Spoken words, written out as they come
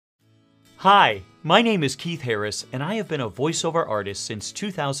Hi, my name is Keith Harris, and I have been a voiceover artist since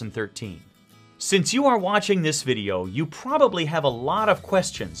 2013. Since you are watching this video, you probably have a lot of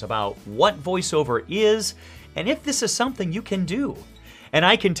questions about what voiceover is and if this is something you can do. And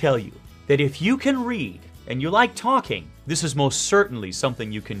I can tell you that if you can read and you like talking, this is most certainly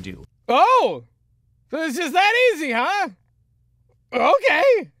something you can do. Oh! So it's just that easy, huh?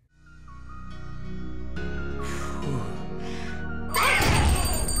 Okay.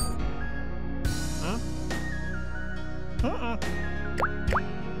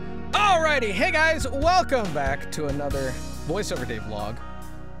 Alrighty, hey guys, welcome back to another VoiceOver Day vlog.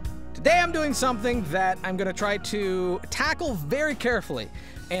 Today I'm doing something that I'm going to try to tackle very carefully,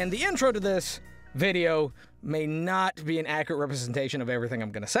 and the intro to this video may not be an accurate representation of everything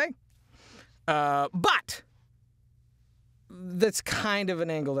I'm going to say, but that's kind of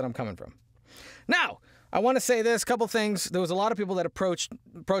an angle that I'm coming from. Now, I want to say this, couple things. There was a lot of people that approached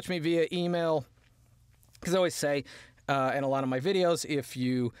me via email, because I always say in a lot of my videos, if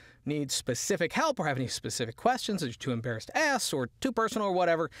you need specific help or have any specific questions that you're too embarrassed to ask or too personal or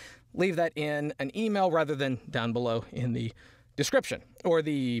whatever, leave that in an email rather than down below in the description or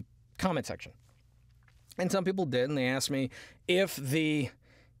the comment section. And some people did, and they asked me if the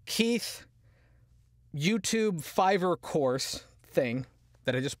Keith YouTube Fiverr course thing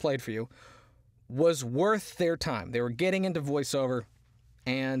that I just played for you was worth their time. They were getting into voiceover,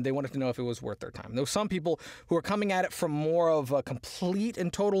 and they wanted to know if it was worth their time. There were some people who were coming at it from more of a complete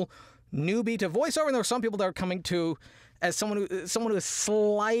and total newbie to voiceover, and there were some people that were coming to as someone who has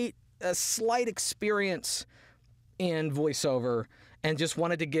a slight experience in voiceover and just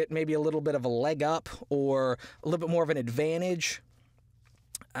wanted to get maybe a little bit of a leg up or a little bit more of an advantage.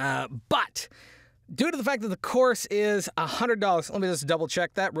 But due to the fact that the course is $100, let me just double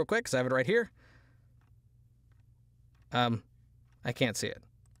check that real quick because I have it right here. I can't see it.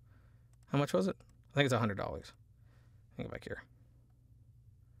 How much was it? I think it's $100. Let me go back here.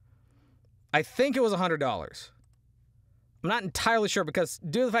 I think it was $100. I'm not entirely sure because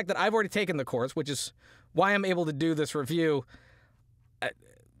due to the fact that I've already taken the course, which is why I'm able to do this review,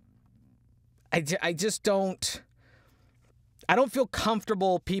 I just don't feel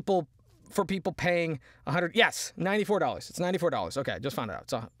comfortable for people paying $100. Yes, $94. It's $94. Okay, I just found it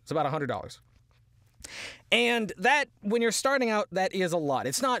out. It's about $100. And that, when you're starting out, that is a lot.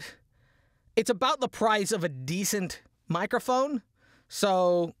 It's about the price of a decent microphone,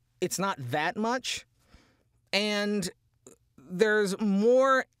 so it's not that much. And there's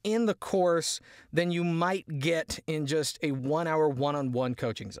more in the course than you might get in just a 1-hour one-on-one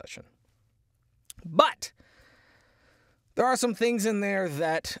coaching session. But there are some things in there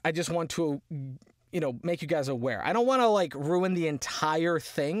that I just want to, make you guys aware. I don't want to, ruin the entire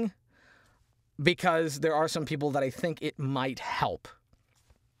thing, because there are some people that I think it might help.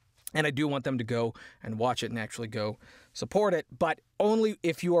 And I do want them to go and watch it and actually go support it, but only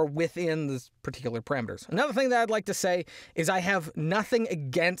if you are within the particular parameters. Another thing that I'd like to say is I have nothing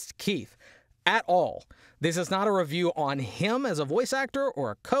against Keith at all. This is not a review on him as a voice actor or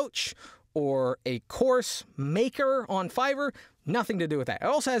a coach or a course maker on Fiverr. Nothing to do with that. It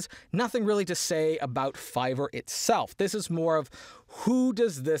also has nothing really to say about Fiverr itself. This is more of who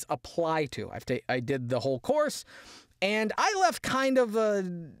does this apply to. I did the whole course, and I left kind of a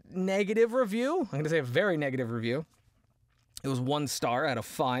negative review. I'm going to say a very negative review. It was 1 star out of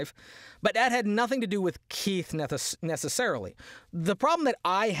 5, but that had nothing to do with Keith necessarily. The problem that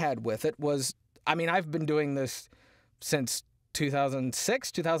I had with it was, I've been doing this since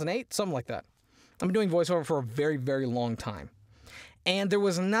 2006, 2008, something like that. I've been doing voiceover for a very, very long time. And there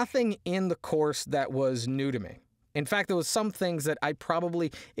was nothing in the course that was new to me. In fact, there was some things that I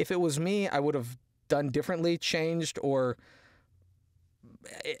probably, if it was me, I would have done differently, changed, or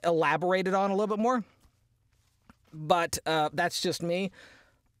elaborated on a little bit more. But that's just me.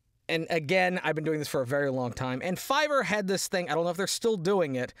 And again, I've been doing this for a very long time. And Fiverr had this thing, I don't know if they're still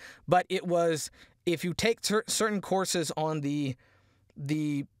doing it, but it was, if you take certain courses on the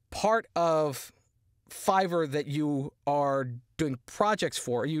part of Fiverr that you are doing projects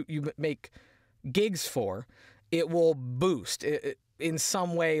for, you make gigs for, it will boost it in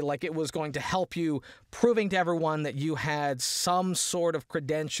some way, like it was going to help you, proving to everyone that you had some sort of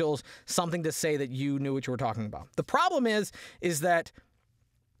credentials, something to say that you knew what you were talking about. The problem is that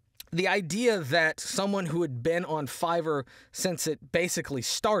the idea that someone who had been on Fiverr since it basically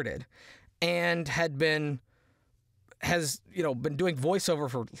started and has been doing voiceover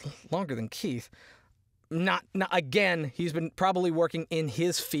for longer than Keith, not again, he's been probably working in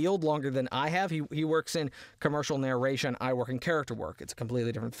his field longer than I have. He works in commercial narration. I work in character work. It's a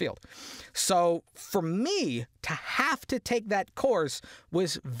completely different field. So for me to have to take that course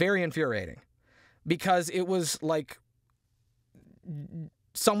was very infuriating because it was like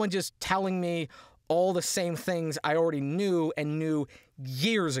someone just telling me all the same things I already knew and knew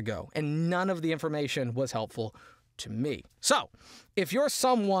years ago, and none of the information was helpful to me. So, if you're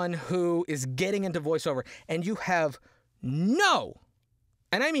someone who is getting into voiceover and you have no,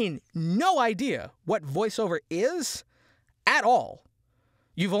 and I mean no idea what voiceover is at all,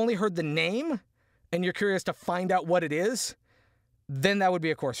 you've only heard the name and you're curious to find out what it is, then that would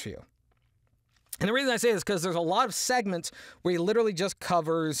be a course for you. And the reason I say this is because there's a lot of segments where he literally just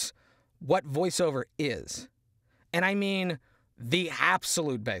covers what voiceover is. And I mean the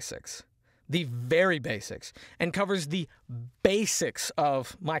absolute basics. The very basics, and covers the basics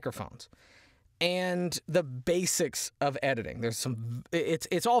of microphones and the basics of editing. There's some,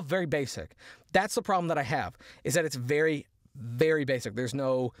 it's all very basic. That's the problem that I have, is that it's very, very basic. There's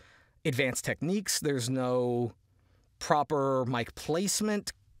no advanced techniques. There's no proper mic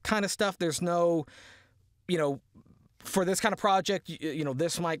placement kind of stuff. There's no, for this kind of project,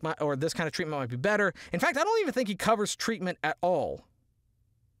 this mic or this kind of treatment might be better. In fact, I don't even think he covers treatment at all.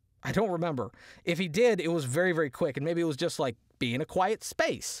 I don't remember. If he did, it was very, very quick, and maybe it was just like be in a quiet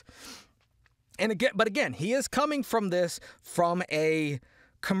space. And again, he is coming from this from a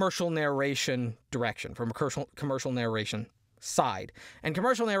commercial narration direction, from a commercial narration side. And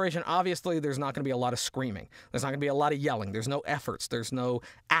commercial narration, obviously, there's not going to be a lot of screaming. There's not going to be a lot of yelling. There's no efforts. There's no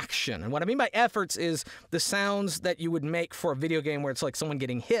action. And what I mean by efforts is the sounds that you would make for a video game where it's like someone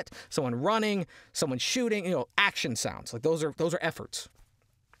getting hit, someone running, someone shooting, action sounds. Like those are efforts.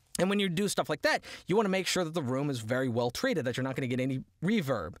 And when you do stuff like that, you want to make sure that the room is very well treated, that you're not going to get any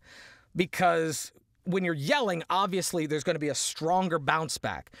reverb. Because when you're yelling, obviously, there's going to be a stronger bounce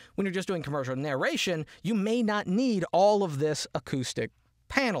back. When you're just doing commercial narration, you may not need all of this acoustic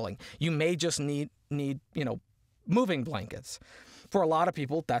paneling. You may just need moving blankets. For a lot of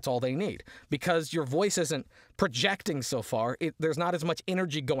people, that's all they need. Because your voice isn't projecting so far, there's not as much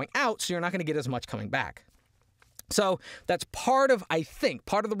energy going out, so you're not going to get as much coming back. So that's part of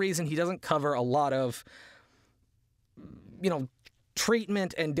the reason he doesn't cover a lot of,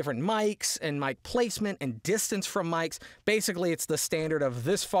 treatment and different mics and mic placement and distance from mics. Basically, it's the standard of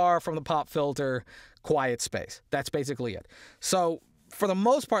this far from the pop filter, quiet space. That's basically it. So for the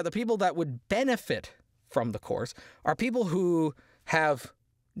most part, the people that would benefit from the course are people who have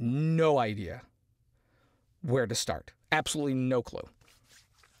no idea where to start. Absolutely no clue.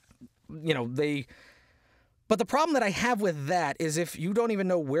 But the problem that I have with that is if you don't even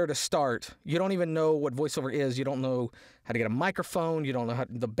know where to start, you don't even know what voiceover is, you don't know how to get a microphone, you don't know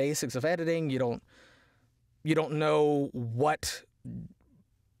the basics of editing, you don't know what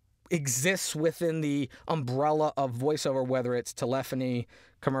exists within the umbrella of voiceover, whether it's telephony,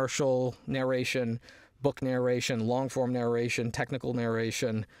 commercial narration, book narration, long-form narration, technical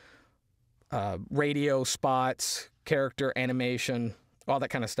narration, radio spots, character animation, all that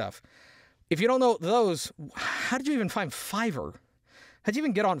kind of stuff. If you don't know those, how did you even find Fiverr? How'd you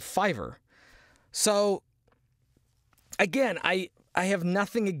even get on Fiverr? So, again, I have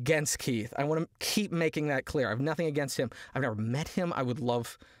nothing against Keith. I want to keep making that clear. I have nothing against him. I've never met him. I would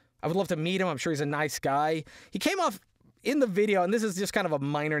love to meet him. I'm sure he's a nice guy. He came off in the video, and this is just kind of a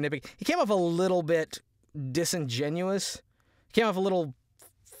minor nitpick, he came off a little bit disingenuous. He came off a little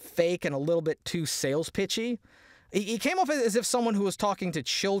fake and a little bit too sales pitchy. He came off as if someone who was talking to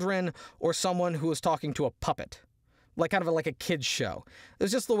children or someone who was talking to a puppet, like kind of like a kid's show. It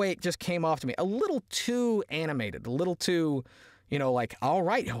was just the way it just came off to me. A little too animated, a little too, like, all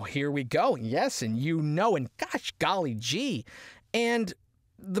right, oh, here we go. Yes, and and gosh, golly gee. And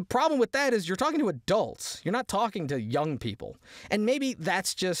the problem with that is you're talking to adults. You're not talking to young people. And maybe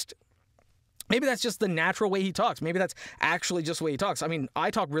that's just the natural way he talks. Maybe that's actually just the way he talks. I mean,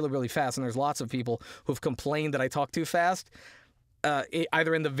 I talk really, really fast, and there's lots of people who've complained that I talk too fast,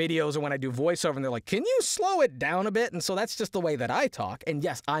 either in the videos or when I do voiceover, and they're like, can you slow it down a bit? And so that's just the way that I talk. And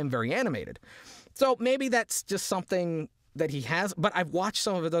yes, I'm very animated. So maybe that's just something that he has. But I've watched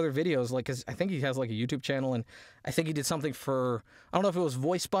some of his other videos, like, 'cause I think he has like a YouTube channel, and I think he did something for, I don't know if it was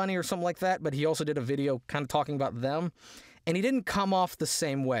Voice Bunny or something like that, but he also did a video kind of talking about them. And he didn't come off the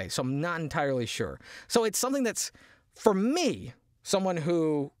same way, so I'm not entirely sure. So it's something that's, for me, someone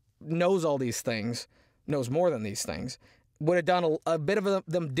who knows all these things, knows more than these things, would have done a bit of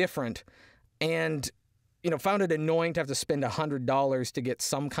them different and, found it annoying to have to spend $100 to get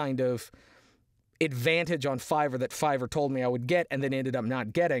some kind of advantage on Fiverr that Fiverr told me I would get and then ended up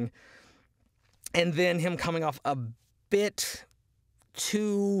not getting. And then him coming off a bit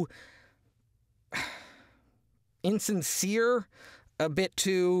too insincere, a bit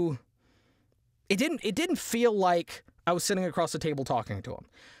too... It didn't feel like I was sitting across the table talking to him.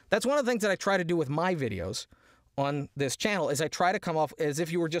 That's one of the things that I try to do with my videos on this channel, is I try to come off as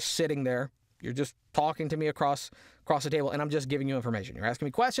if you were just sitting there. You're just talking to me across the table, and I'm just giving you information. You're asking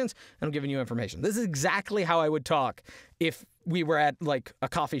me questions, and I'm giving you information. This is exactly how I would talk if we were at like a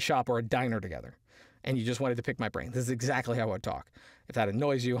coffee shop or a diner together, and you just wanted to pick my brain. This is exactly how I would talk. If that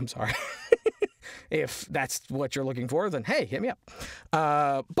annoys you, I'm sorry. If that's what you're looking for, then hey, hit me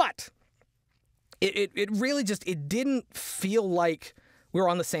up. But it really just, it didn't feel like we were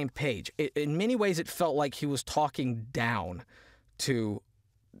on the same page. In many ways, it felt like he was talking down to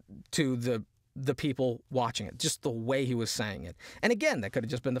the people watching it, just the way he was saying it. And again, that could have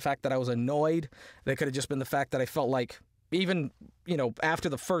just been the fact that I was annoyed. That could have just been the fact that I felt like, even, you know, after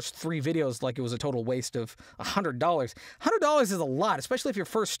the first 3 videos, like it was a total waste of $100. $100 is a lot, especially if you're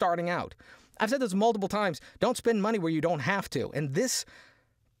first starting out. I've said this multiple times. Don't spend money where you don't have to. And this,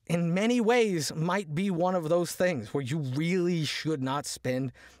 in many ways, might be one of those things where you really should not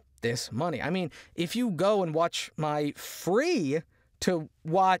spend this money. I mean, if you go and watch my free to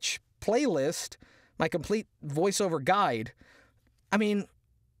watch playlist, my complete voiceover guide, I mean,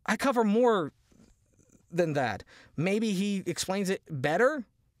 I cover more than that. Maybe he explains it better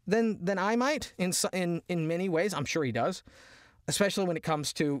than I might in many ways. I'm sure he does, especially when it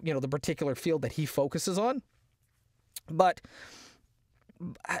comes to, you know, the particular field that he focuses on. But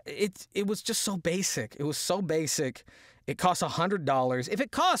it was just so basic. It was so basic. It cost $100. If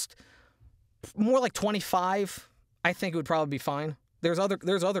it cost more like $25, I think it would probably be fine. There's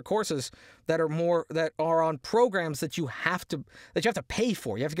other courses that are on programs that you have to pay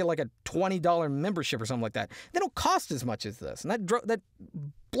for. You have to get like a $20 membership or something like that. They don't cost as much as this, and that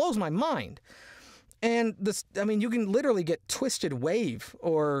blows my mind. And this, I mean, you can literally get Twisted Wave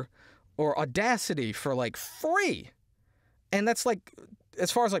or Audacity for like free, and that's like, as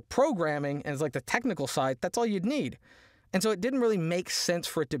far as like programming and as like the technical side, that's all you'd need. And so it didn't really make sense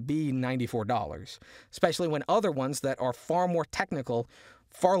for it to be $94, especially when other ones that are far more technical,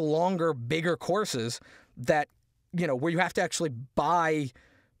 far longer, bigger courses that, you know, where you have to actually buy,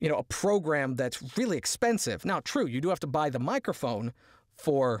 you know, a program that's really expensive. Now, true, you do have to buy the microphone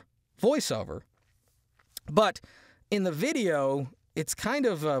for voiceover, but in the video, it's kind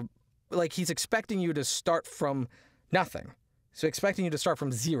of like he's expecting you to start from nothing. So expecting you to start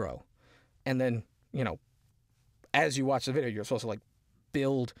from 0, and then, you know, as you watch the video, you're supposed to like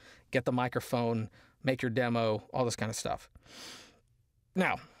build, get the microphone, make your demo, all this kind of stuff.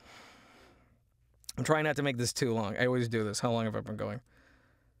 Now, I'm trying not to make this too long. I always do this. How long have I been going?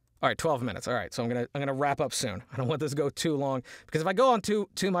 All right, 12 minutes. All right, so I'm gonna wrap up soon. I don't want this to go too long, because if I go on too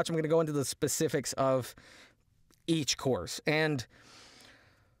much, I'm gonna go into the specifics of each course. And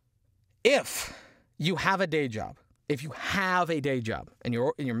if you have a day job, and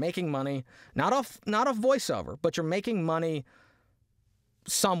you're making money, not off voiceover, but you're making money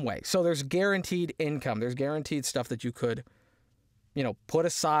some way. So there's guaranteed income. There's guaranteed stuff that you could, you know, put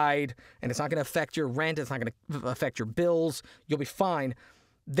aside, and it's not going to affect your rent. It's not going to affect your bills. You'll be fine.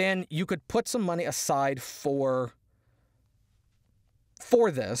 Then you could put some money aside for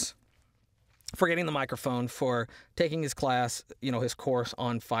this, for getting the microphone, for taking his class, you know, his course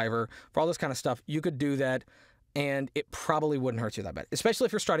on Fiverr, for all this kind of stuff. You could do that, and it probably wouldn't hurt you that bad, especially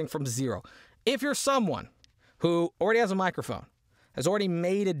if you're starting from 0. If you're someone who already has a microphone, has already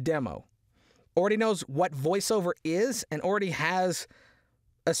made a demo, already knows what voiceover is, and already has,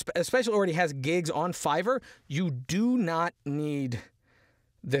 especially already has gigs on Fiverr, you do not need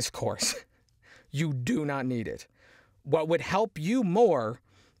this course. You do not need it. What would help you more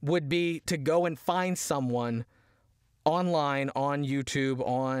would be to go and find someone online, on YouTube,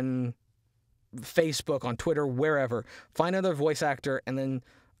 on Facebook, on Twitter, wherever. Find another voice actor and then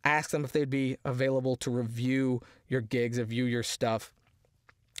ask them if they'd be available to review your gigs, review your stuff.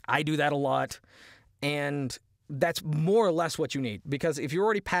 I do that a lot, and that's more or less what you need, because if you're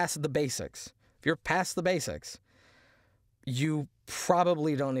already past the basics, you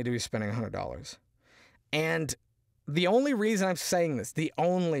probably don't need to be spending $100. And the only reason I'm saying this,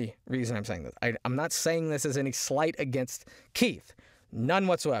 I'm not saying this as any slight against Keith, none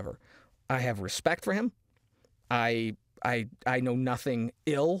whatsoever. I have respect for him. I know nothing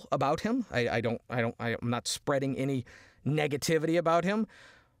ill about him. I'm not spreading any negativity about him.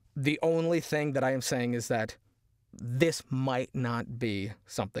 The only thing that I am saying is that this might not be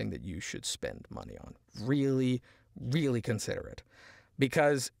something that you should spend money on. Really, really consider it,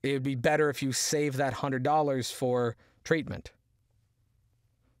 because it would be better if you save that $100 for treatment,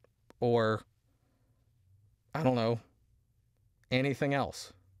 or I don't know, anything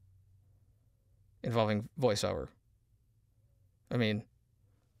else involving voiceover. I mean,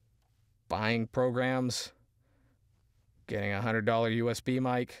 buying programs, getting a $100 USB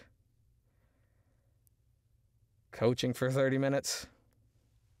mic, coaching for 30 minutes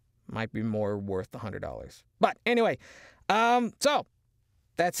might be more worth the $100. But anyway, so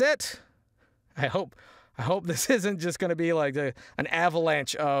that's it. I hope this isn't just going to be like an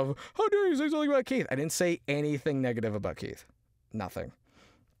avalanche of, how dare you say something about Keith? I didn't say anything negative about Keith. Nothing.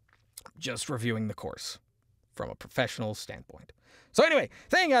 Just reviewing the course from a professional standpoint. So anyway,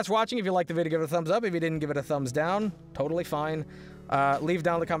 thank you guys for watching. If you liked the video, give it a thumbs up. If you didn't, give it a thumbs down. Totally fine. Leave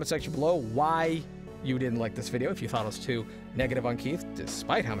down in the comment section below why you didn't like this video, if you thought it was too negative on Keith,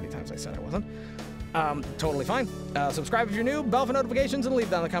 despite how many times I said I wasn't. Totally fine. Subscribe if you're new, bell for notifications, and leave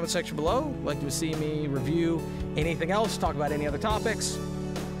down in the comment section below. Like to see me review anything else, talk about any other topics,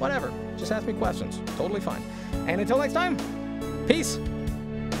 whatever. Just ask me questions. Totally fine. And until next time, peace.